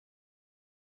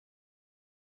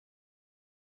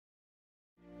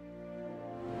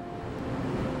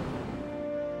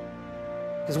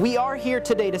Because we are here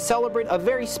today to celebrate a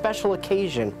very special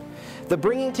occasion, the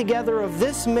bringing together of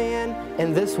this man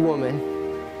and this woman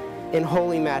in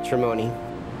holy matrimony.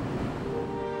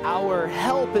 Our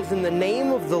help is in the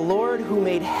name of the Lord who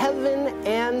made heaven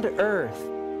and earth.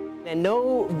 And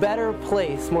no better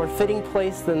place, more fitting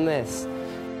place than this,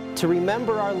 to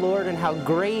remember our Lord and how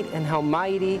great and how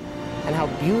mighty and how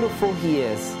beautiful He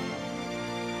is.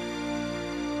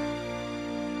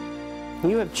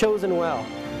 You have chosen well.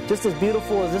 Just as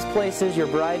beautiful as this place is, your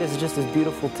bride is just as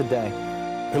beautiful today.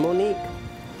 And Monique,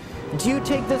 do you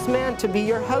take this man to be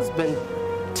your husband,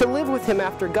 to live with him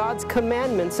after God's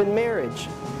commandments in marriage?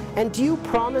 And do you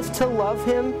promise to love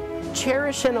him,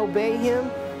 cherish and obey him,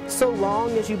 so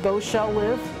long as you both shall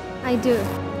live? I do.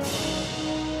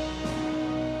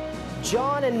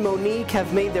 John and Monique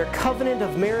have made their covenant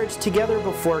of marriage together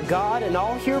before God and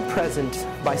all here present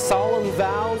by solemn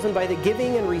vows and by the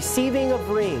giving and receiving of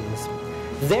rings.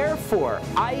 Therefore,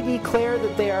 I declare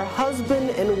that they are husband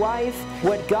and wife.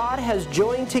 What God has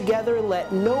joined together,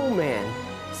 let no man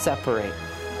separate.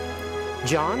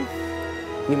 John,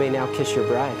 you may now kiss your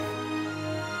bride.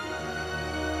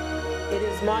 It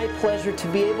is my pleasure to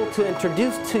be able to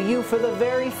introduce to you for the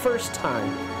very first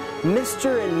time,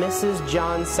 Mr. and Mrs.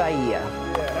 John Saia.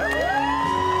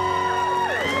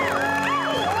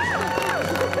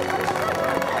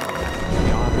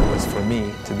 The honor was for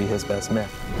me to be his best man.